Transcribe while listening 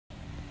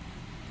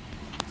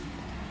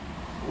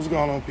What's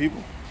going on,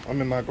 people?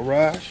 I'm in my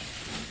garage.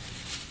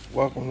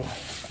 Welcome to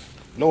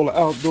NOLA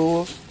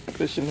Outdoors,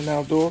 Fishing and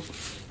Outdoors.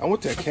 I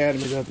went to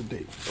Academy the other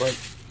day, right?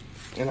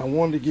 And I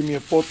wanted to give me a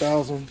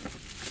 4000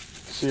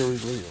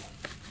 series reel.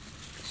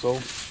 So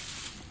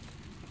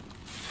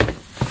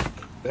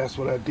that's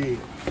what I did.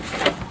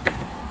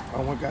 I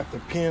went and got the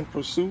Penn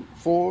Pursuit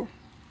 4.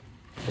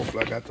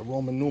 Hopefully I got the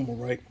Roman numeral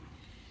right.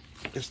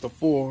 It's the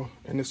 4,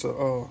 and it's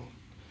a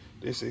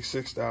they say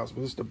 6,000,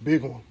 but it's the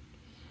big one.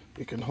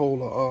 It can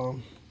hold a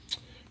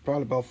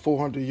probably about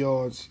 400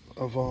 yards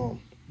of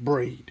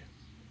braid,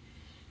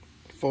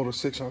 400 to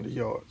 600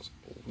 yards.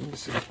 Let me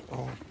see.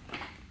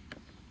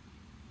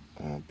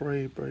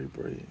 Braid.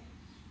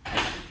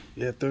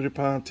 Yeah,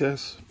 30-pound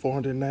test,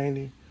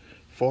 490,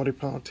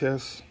 40-pound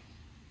test,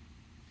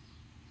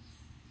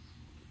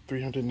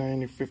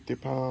 390,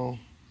 50-pound,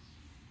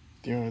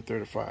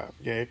 335.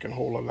 Yeah, it can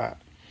hold a lot.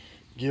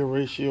 Gear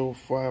ratio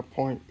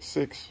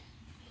 5.6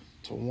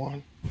 to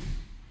 1.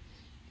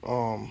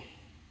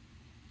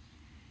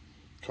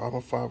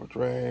 Carbon fiber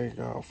drag,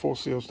 4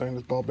 seal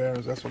stainless ball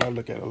bearings. That's what I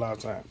look at a lot of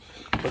times.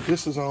 But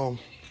this is what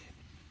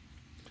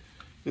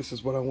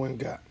I went and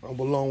got,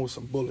 along with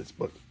some bullets.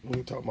 But we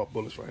ain't talking about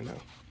bullets right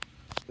now.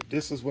 But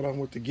this is what I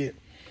went to get.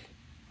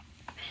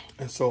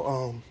 And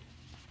so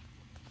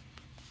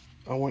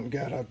I went and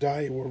got a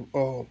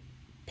Daiwa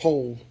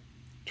pole,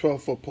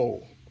 12-foot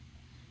pole.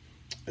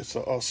 It's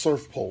a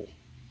surf pole.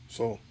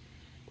 So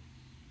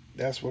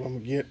that's what I'm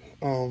gonna get.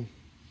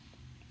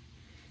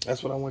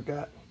 That's what I went and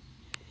got.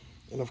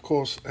 And of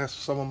course, that's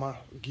some of my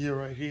gear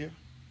right here.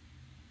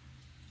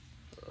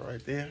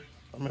 Right there.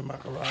 I'm in my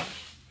garage.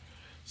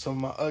 Some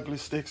of my ugly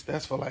sticks,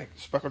 that's for like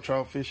speckled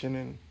trout fishing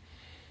and,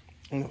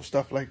 you know,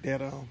 stuff like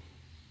that.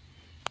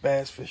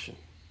 Bass fishing.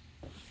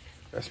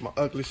 That's my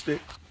ugly stick.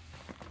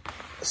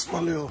 That's my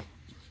little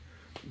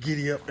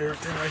giddy up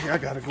everything right here. I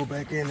gotta go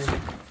back in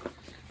and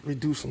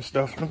redo some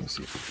stuff. Let me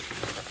see.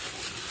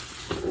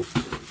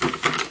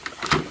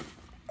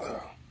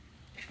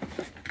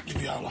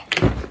 Give y'all an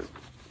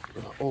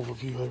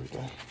overview of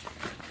everything.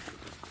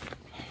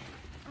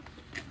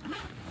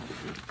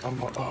 I'm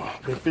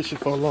been fishing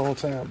for a long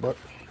time, but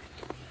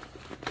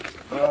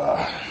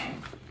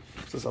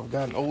since I've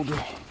gotten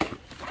older,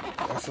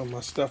 I got some of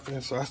my stuff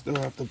in, so I still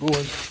have to go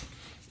and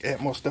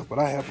add more stuff. But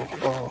I have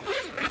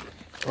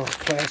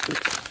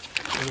plastics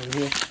in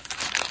here,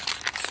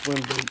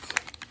 swim baits,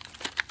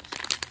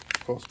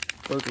 of course,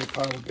 Berkley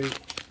powder bait.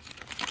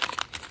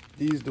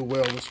 These do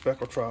well with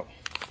speckled trout.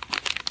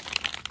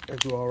 I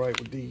do all right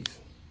with these.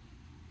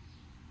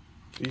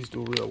 These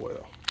do real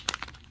well.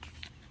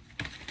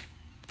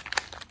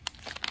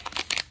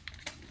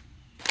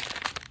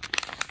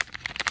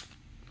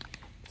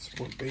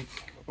 Swim baits,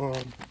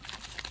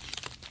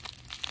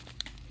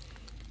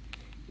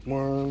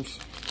 worms,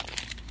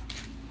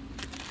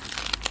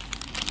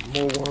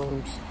 more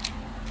worms.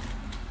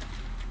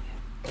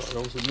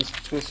 Those are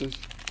Mr. Twisters.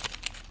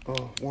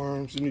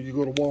 Worms. You know, you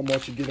go to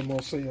Walmart, you get them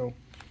on sale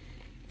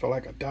for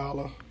like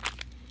 $1.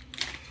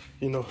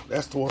 You know,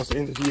 that's towards the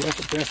end of the year.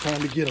 That's the best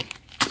time to get them.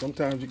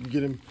 Sometimes you can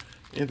get them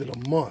end of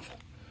the month.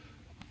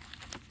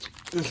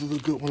 This is a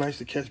good one. I used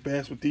to catch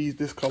bass with these,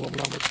 this color when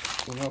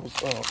I was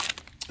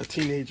a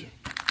teenager.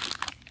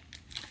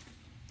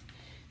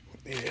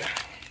 Yeah.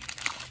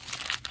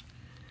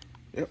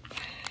 Yep.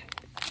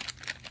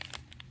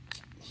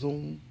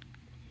 Zoom.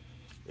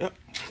 Yep.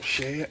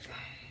 Shad.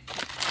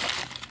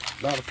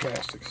 A lot of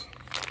plastics.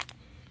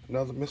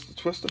 Another Mr.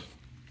 Twister.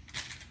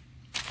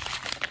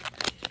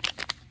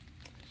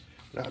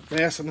 Now,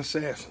 Bass and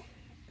Assassin.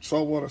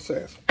 Saltwater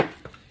Assassin.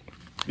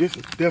 This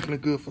is definitely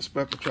good for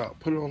speckled trout.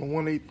 Put it on a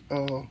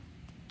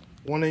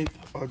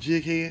 1/8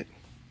 jig head.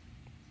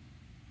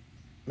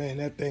 Man,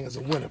 that thing is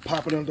a winner.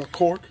 Pop it under a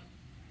cork.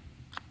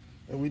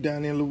 And we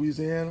down in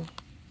Louisiana.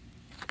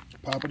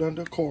 Pop it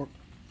under a cork.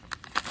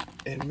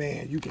 And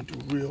man, you can do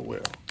real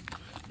well.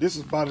 This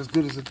is about as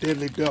good as a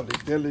Deadly Dudley.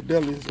 Deadly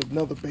Dudley is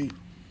another bait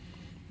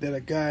that a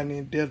guy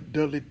named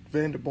Dudley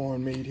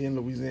Vanderborn made here in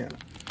Louisiana.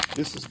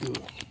 This is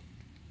good.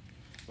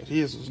 But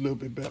his was a little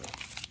bit better.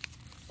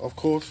 Of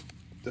course,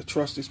 the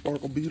trusty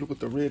Sparkle Beetle with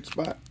the red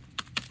spot.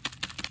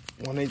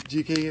 1/8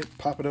 jig head,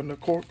 pop it under a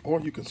cork, or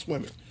you can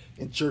swim it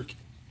and jerk it.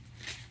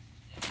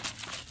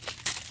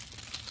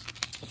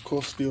 Of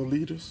course, steel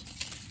leaders.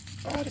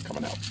 Ah, they're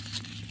coming out.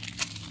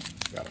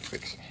 Gotta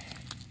fix it.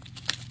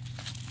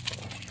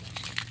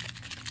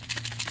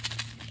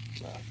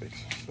 Gotta fix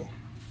it. So,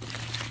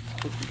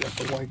 we got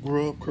the white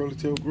grub, curly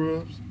tail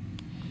grubs.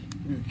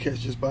 You can catch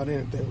just about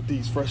anything with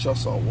these, fresh out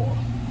salt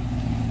water.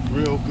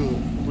 Real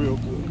good, real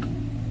good.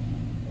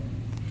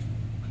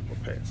 We'll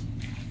pass.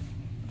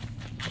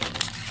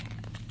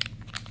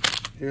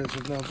 Here's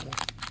another one.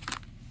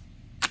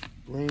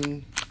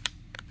 Green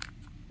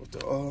with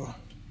the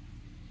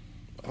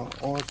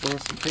orange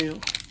fluorescent tail.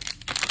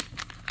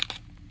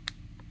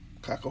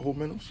 Cockahoe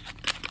minnows.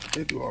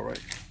 They do all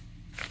right.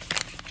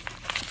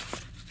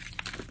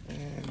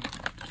 And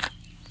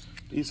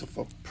these are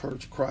for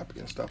perch, crappie,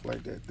 and stuff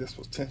like that. This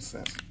was 10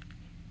 cents.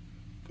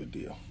 Good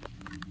deal.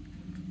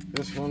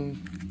 This one,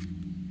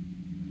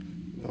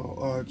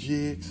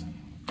 jigs.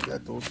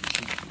 Got those for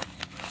cheap.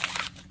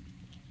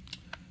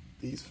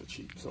 These for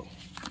cheap, so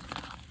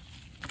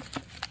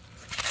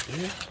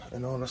yeah.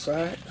 And on the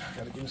side, I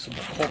gotta give me some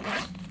more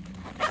corks.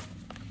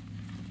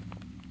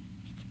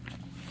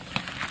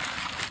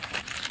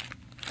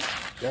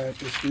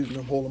 Excuse me,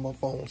 I'm holding my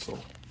phone, so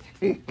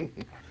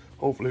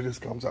hopefully this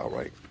comes out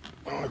right.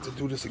 I don't have to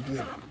do this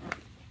again.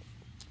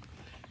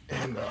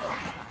 And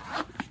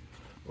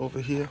over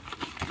here,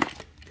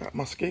 got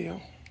my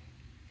scale.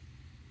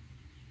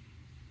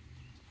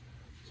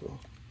 So,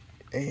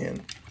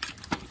 and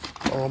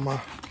all my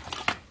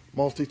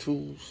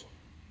multi-tools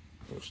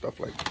and stuff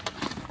like that.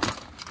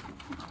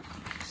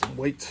 Some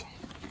weights.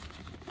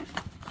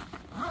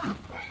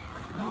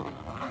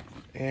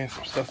 And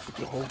some stuff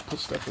to put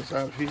stuff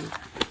inside of here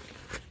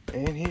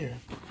and here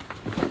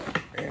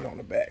and on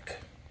the back,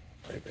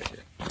 right back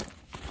here.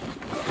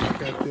 I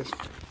got this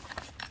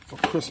for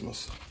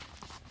Christmas,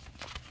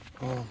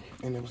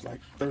 and it was like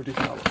 $30.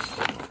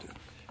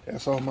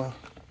 That's all my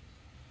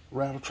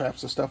rattle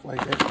traps and stuff like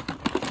that.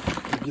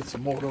 And get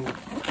some more of those.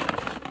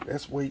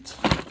 That's weights,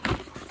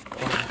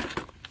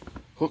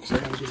 hooks. I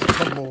gotta get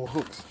some more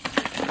hooks,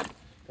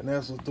 and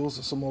those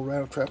are some more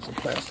rattle traps and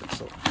plastic.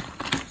 So.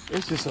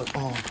 It's just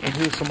and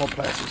here's some more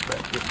plastics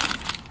back here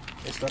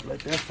and stuff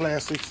like that. That's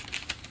plastics.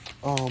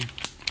 I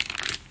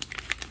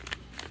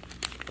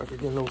could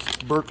get those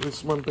Berkley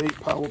swim bait,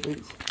 power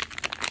baits,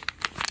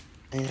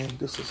 and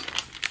this is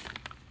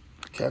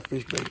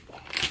catfish bait,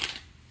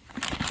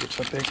 which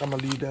I think I'm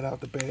gonna leave that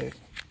out the bag.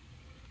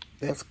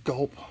 That's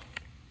gulp.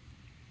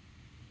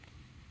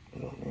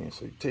 You know what I mean?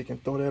 So you take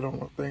and throw that on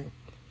the thing.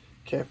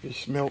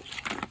 Catfish smelt.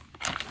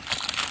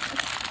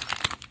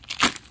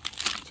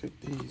 Take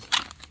these.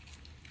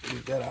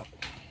 Leave that out.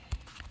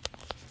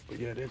 But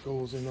yeah, that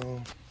goes in I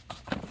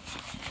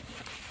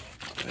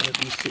have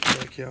these sitting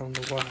back here. I don't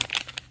know why.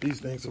 These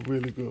things are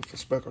really good for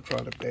speckled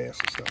trout and bass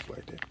and stuff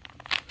like that.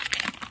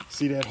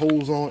 See that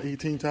hose on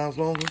 18 times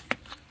longer?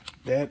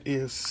 That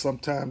is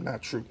sometimes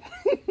not true.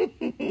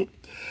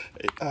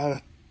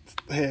 I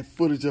had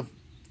footage of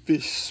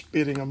fish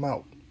spitting them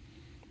out.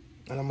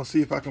 And I'm gonna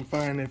see if I can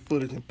find that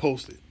footage and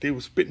post it. They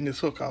were spitting this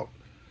hook out.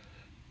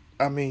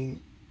 I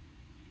mean,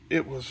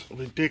 it was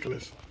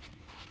ridiculous.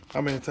 How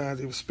many times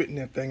they were spitting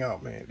that thing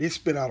out, man? They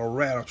spit out a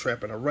rattle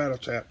trap, and a rattle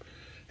trap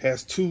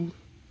has two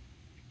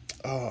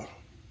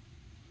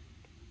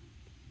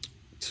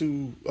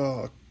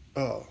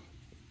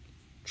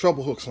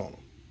treble hooks on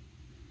them,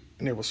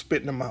 and they were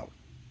spitting them out.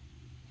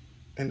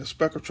 And the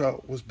speckled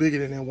trout was bigger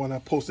than that one I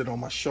posted on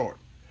my short.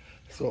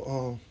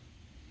 So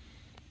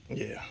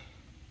yeah,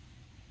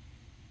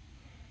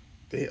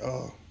 they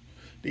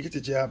get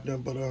the job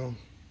done, but they're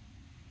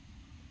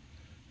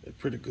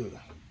pretty good.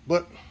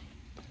 But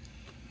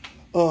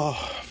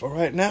for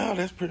right now,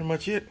 that's pretty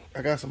much it.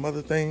 I got some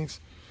other things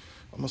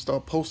I'm gonna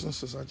start posting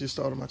since I just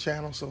started my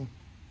channel. So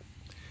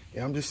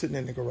yeah, I'm just sitting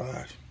in the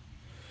garage.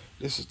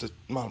 This is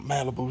my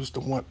Malibu. This is the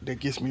one that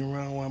gets me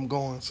around where I'm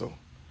going. So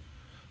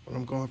when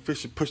I'm going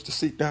fishing, push the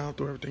seat down,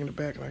 throw everything in the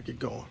back, and I get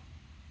going.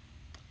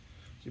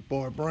 Your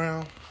boy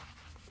Brown.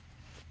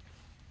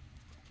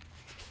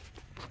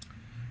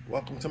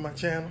 Welcome to my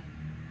channel.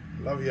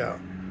 Love y'all.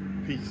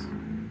 Peace.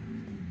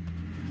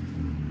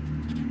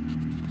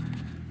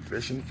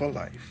 Fishing for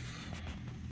life.